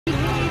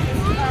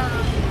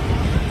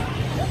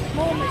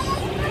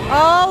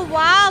Oh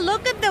wow,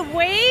 look at the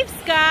waves,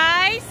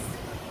 guys.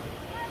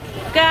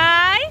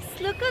 Guys,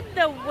 look at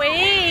the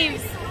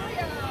waves.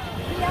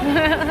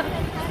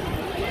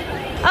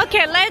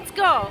 Okay, let's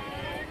go.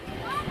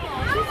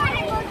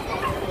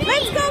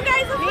 Let's go,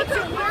 guys. Let's go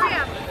to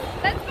aquarium.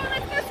 Let's go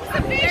see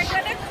some fish.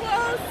 They're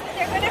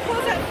gonna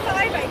close at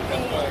 5, I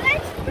think.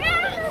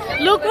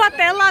 Look what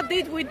Ella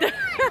did with the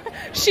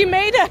she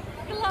made a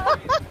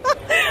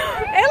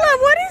Ella,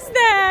 what is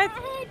that?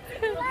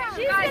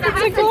 Guys,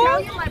 it's a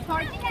goal?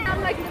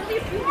 I'm like really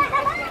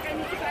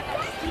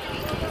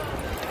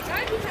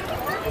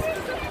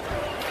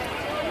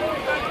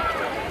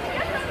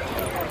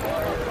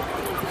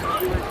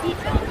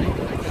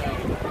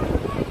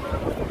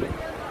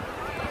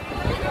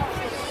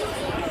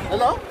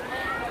Hello?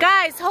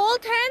 Guys,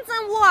 hold hands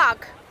and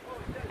walk.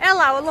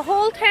 Ella, will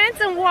hold hands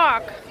and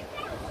walk.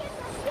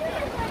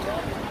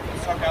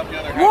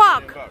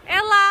 Walk.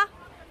 Ella.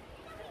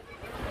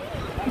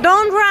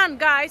 Don't run,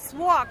 guys.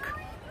 Walk.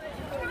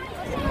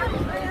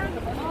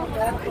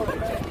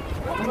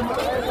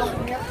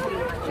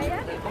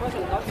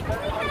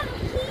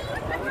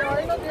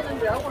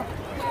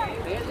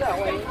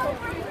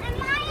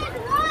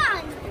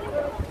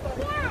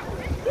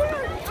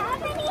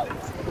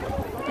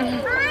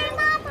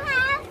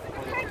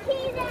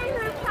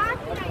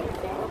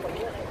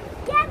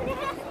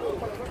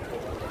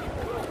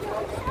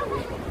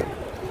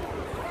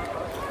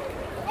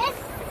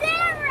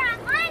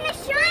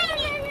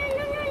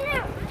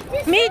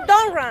 Me,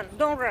 don't run,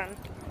 don't run.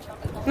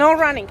 No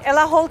running.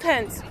 Ella, hold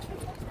hands.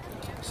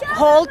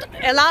 Hold,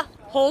 Ella,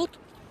 hold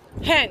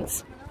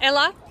hands.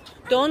 Ella,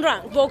 don't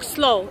run. Walk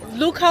slow.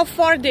 Look how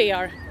far they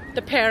are,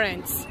 the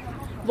parents.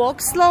 Walk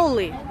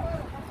slowly.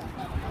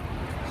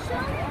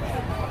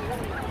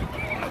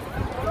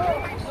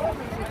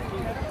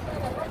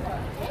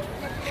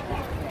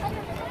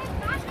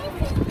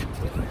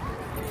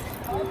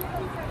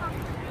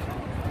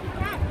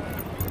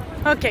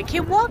 Okay,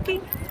 keep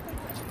walking.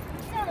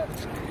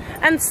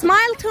 And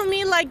smile to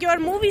me like you're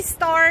movie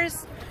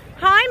stars.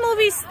 Hi,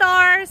 movie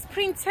stars,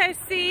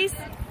 princesses.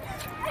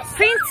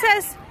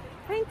 Princess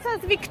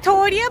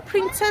Victoria,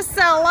 Princess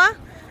Ella,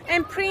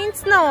 and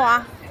Prince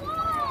Noah.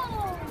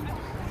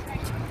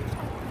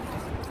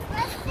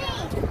 Let's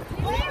see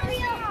where we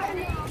are.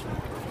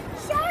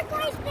 Shark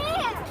right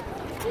there.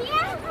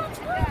 Yeah,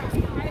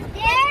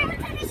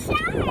 there's a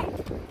shark.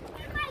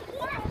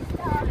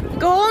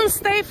 Go and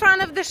stay in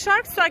front of the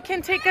shark so I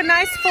can take a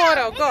nice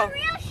photo. Go.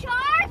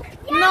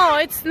 No,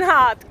 it's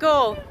not.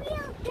 Go.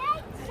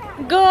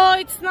 Go,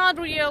 it's not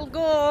real.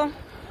 Go.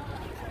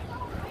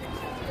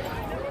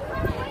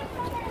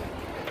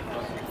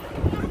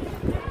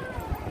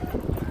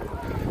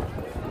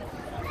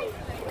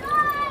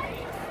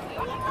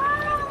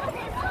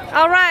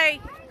 All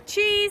right.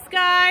 Cheese,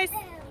 guys.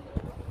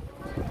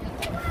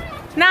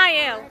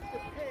 Niall.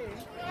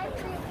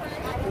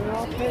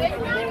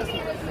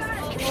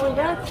 Oh,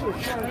 that's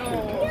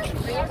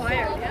it.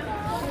 fire,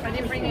 yeah. I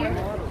didn't bring it.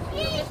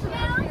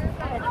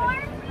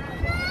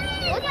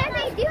 What are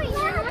they doing?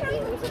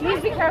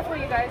 Please be careful,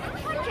 you guys.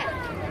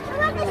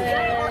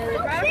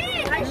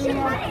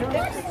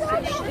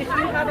 If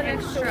you have an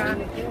extra.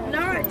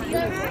 Nora, do you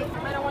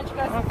have? I don't want you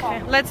guys to fall.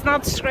 Okay, let's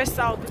not stress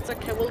out. It's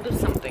okay, we'll do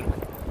something.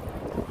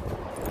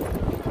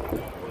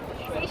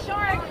 Hey,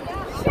 shark.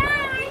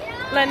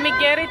 Let me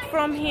get it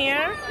from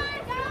here.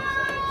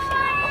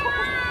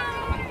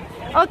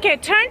 Okay,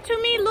 turn to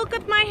me. Look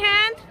at my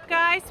hand.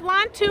 Guys,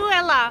 1, 2,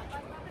 Ella.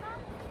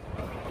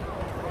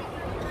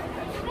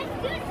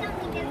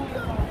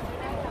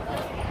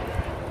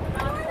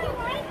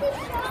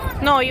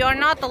 No, you're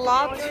not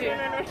allowed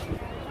to.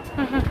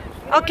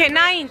 Okay,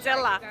 9,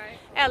 Ella.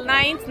 El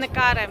 9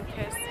 nakarem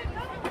kes.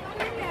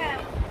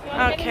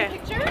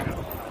 Okay.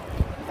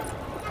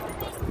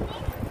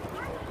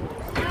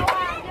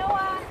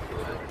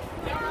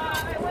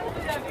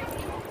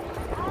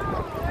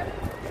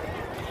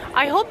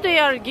 I hope they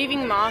are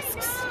giving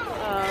masks.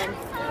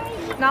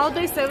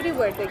 Nowadays,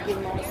 everywhere they give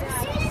masks.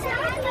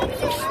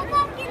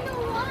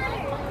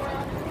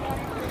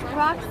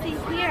 Roxy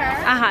here.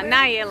 Aha,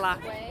 na Ella.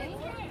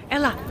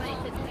 Ella.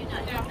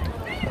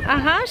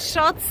 Aha,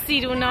 shot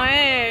Siru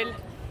Noel.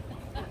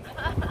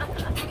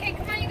 Okay,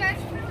 come on, you guys.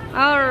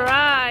 All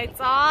right,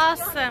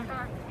 awesome.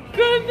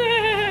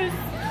 Goodness.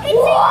 It's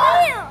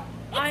real.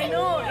 I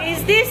know.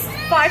 Is this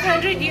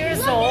 500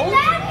 years old?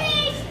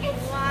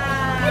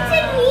 It's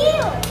a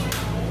wheel.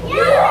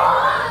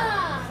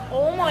 Yeah.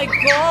 Oh my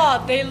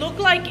God, they look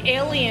like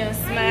aliens,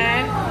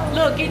 man.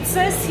 Look, it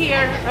says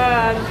here,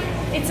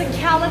 it's a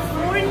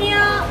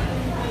California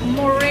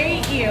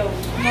moray eel.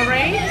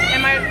 Moray?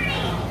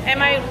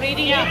 Am I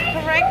reading it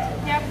correct?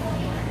 Yep.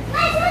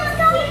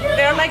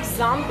 They're like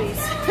zombies.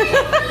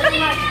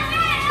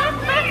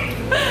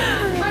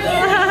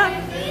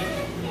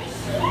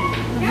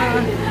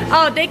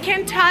 Oh, they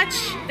can touch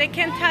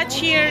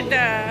here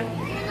the.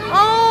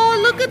 Oh,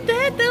 look at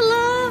that,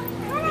 Ella.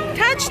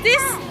 Touch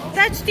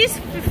this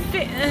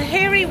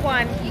hairy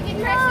one. You can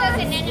press those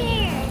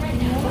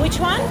anemones. Which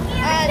one?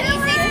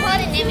 These things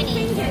called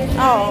anemones.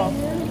 Oh.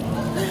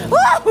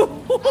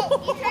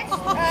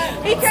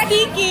 It's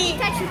sticky.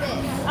 Touch it.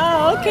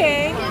 Oh,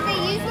 okay. Because they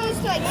use those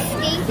to like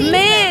skate things.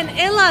 Man,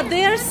 Ella,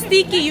 they're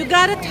sticky. You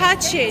gotta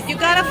touch it. You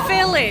gotta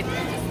feel it.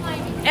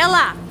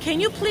 Ella, can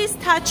you please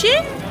touch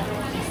it?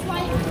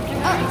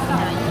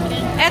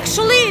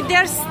 Actually,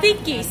 they're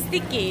sticky.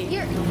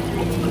 You're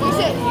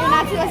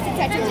not supposed to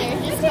touch them there.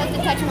 You're just supposed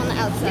to touch them on the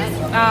outside.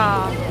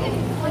 Ah.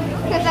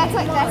 Because that's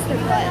the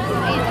butt.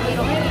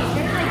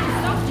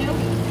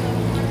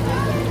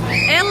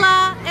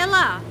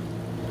 Ella,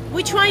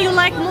 which one you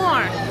like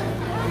more?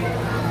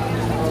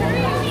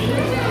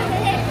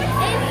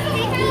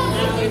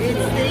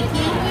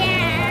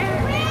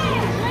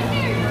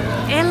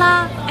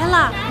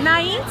 Ella,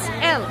 nines?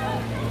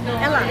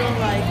 Ella,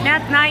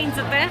 net nines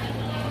ate?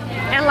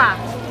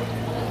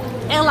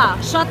 Ella,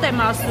 շատ եմ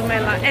ասում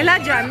Ella. Ella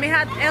ջան, մի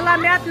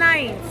հատ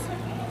nines.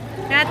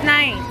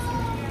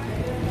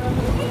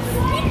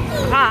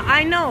 Ah,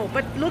 I know,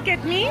 but look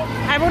at me.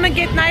 I want to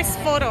get nice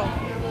photo.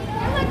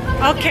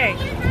 Okay.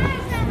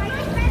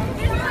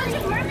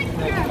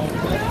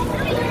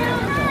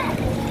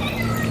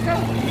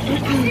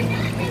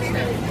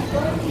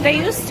 They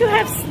used to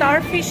have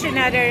starfish in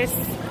others.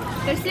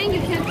 They're saying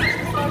you can't touch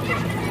the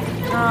starfish.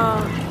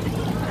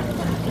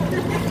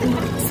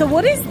 So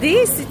what is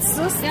this? It's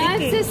so sticky. Yeah,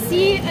 it's a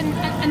sea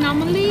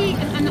anomaly.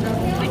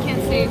 I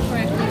can't say it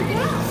correctly.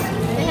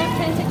 They have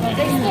tentacles.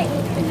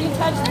 If you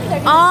touch them,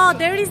 they're Oh,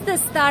 there is the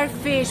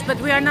starfish, but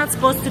we are not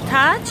supposed to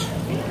touch.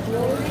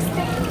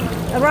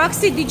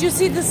 Roxy, did you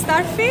see the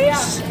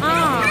starfish? Yeah.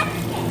 Ah.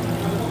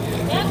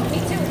 Yeah, me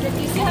too.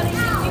 Do you see how they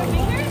stick to your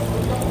fingers?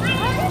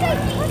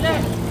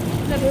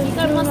 Look, you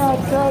got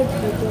muscles.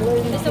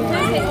 It's the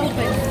ones they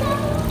open.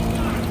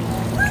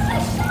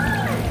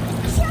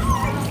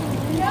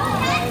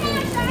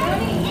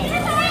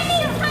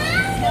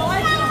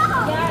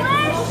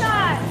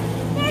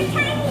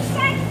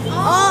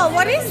 Oh,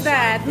 what is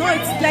that? No,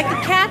 it's like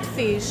a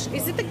catfish.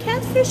 Is it a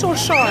catfish or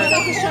shark?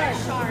 That's a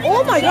shark.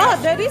 Oh my God,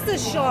 that is a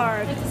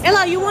shark.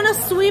 Ella, you want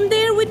to swim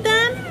there with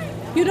them?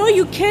 You know,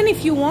 you can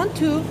if you want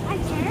to. I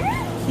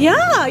can?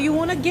 Yeah, you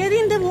want to get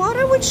in the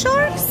water with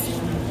sharks?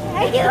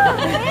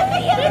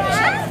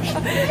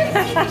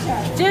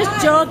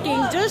 Just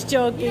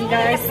joking,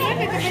 guys.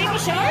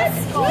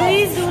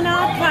 Please do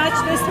not touch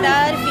the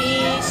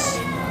starfish.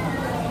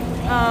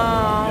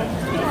 Oh.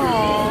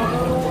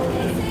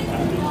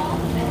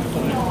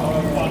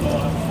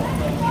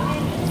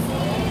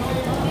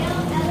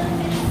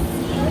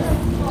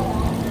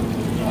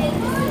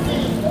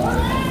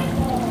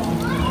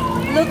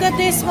 Look at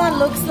this one.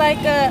 Looks like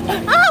a.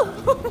 Ow!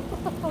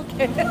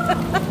 Okay.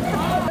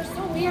 They're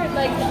so weird.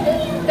 Like,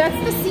 that's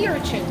the sea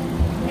urchin.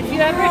 If you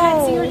ever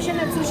had sea urchin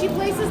at sushi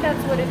places,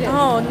 that's what it is.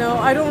 Oh no,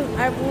 I don't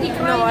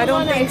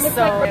think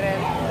so.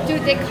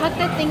 Dude, they cut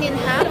that thing in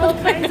half. All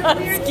kinds of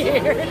weird.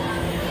 Scared. It's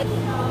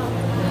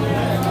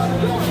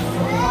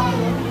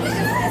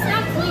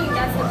not clean.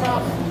 That's the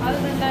problem.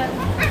 Other than that,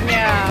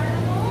 Yeah.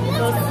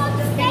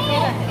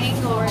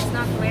 angle where it's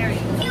not glaring.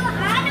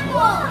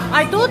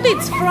 I thought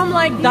it's from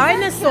like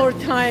dinosaur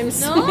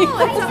times. No,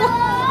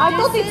 I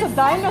thought it's a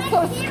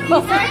dinosaur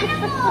skull.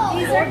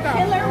 These are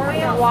killer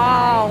whales.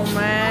 Wow,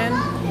 man.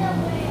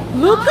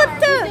 Look at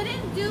We the.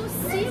 didn't do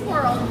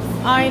SeaWorld.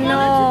 I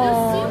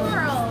know.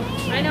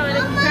 I know, and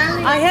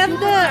apparently I have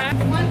the.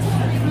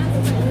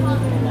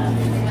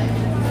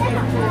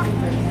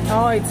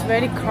 Oh, it's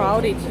very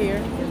crowded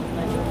here.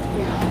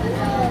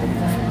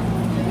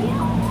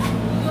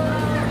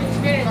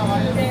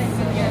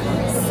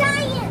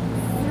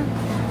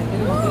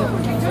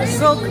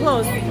 So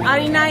close.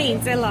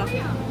 Arinains, Ella.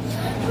 Real?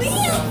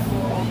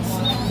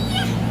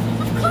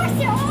 Of course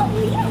they're all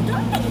real.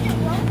 Don't think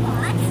they're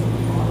robots.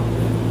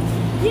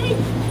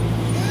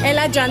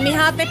 Ella ջան, մի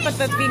հատ է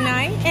պտտվի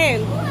նայ,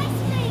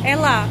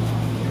 Ella.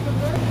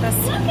 Look at this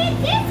one.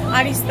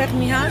 Արի ստեղ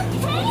մի հատ։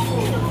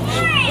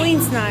 Ու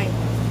ինձ նայ։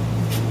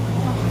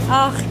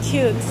 Oh,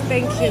 cute.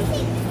 Thank you.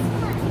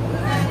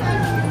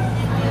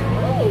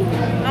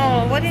 Oh,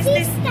 what is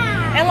this?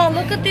 Ella,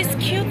 look at this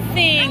cute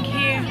thing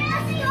here.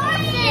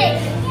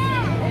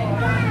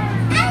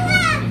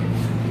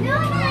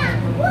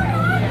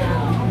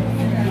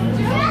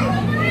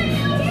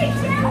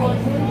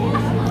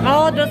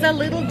 Oh, those are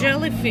little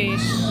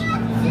jellyfish.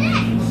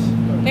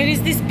 There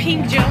is this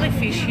pink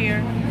jellyfish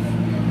here.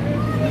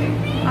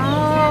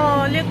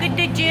 Oh, look at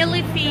the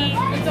jellyfish.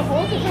 it's a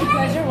whole different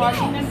pleasure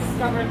watching them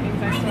discover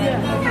things, I swear.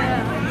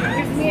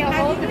 It gives me a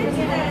whole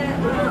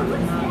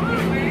different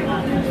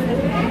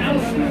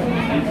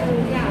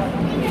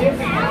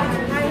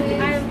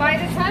And by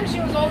the time she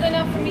was old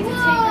enough for me to take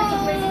her to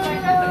places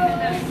like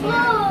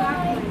that,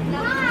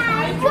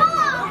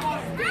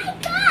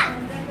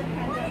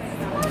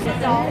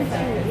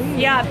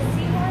 Yeah.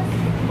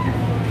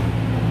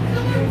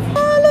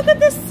 Oh, look at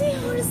the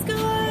seahorse,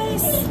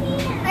 guys.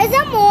 Is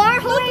there more?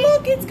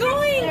 Look, it's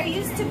going. There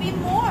used to be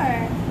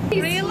more.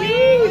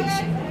 Really?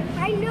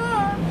 I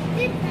know.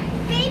 The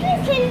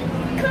babies can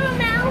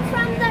come out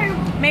from their...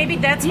 Maybe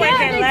that's why Yeah,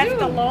 they they left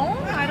do. alone?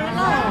 I don't know.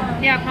 Oh.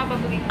 Yeah,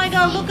 probably. Oh my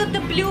god, look at the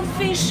blue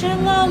fish,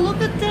 Ella.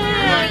 Look at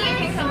that. You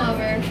can come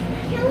over.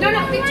 No,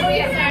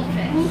 Victoria.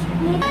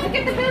 Look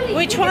at the belly.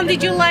 Which one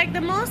did you like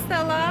the most,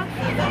 Ella?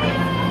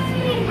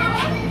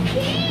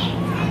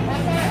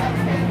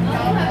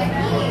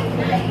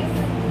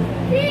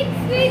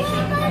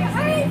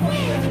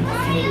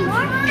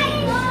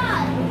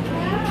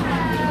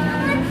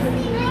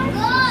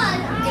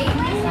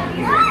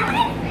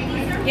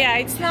 Yeah,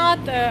 it's not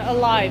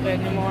alive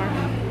anymore.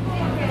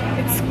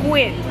 It's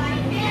squid.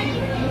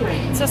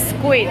 It's a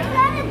squid.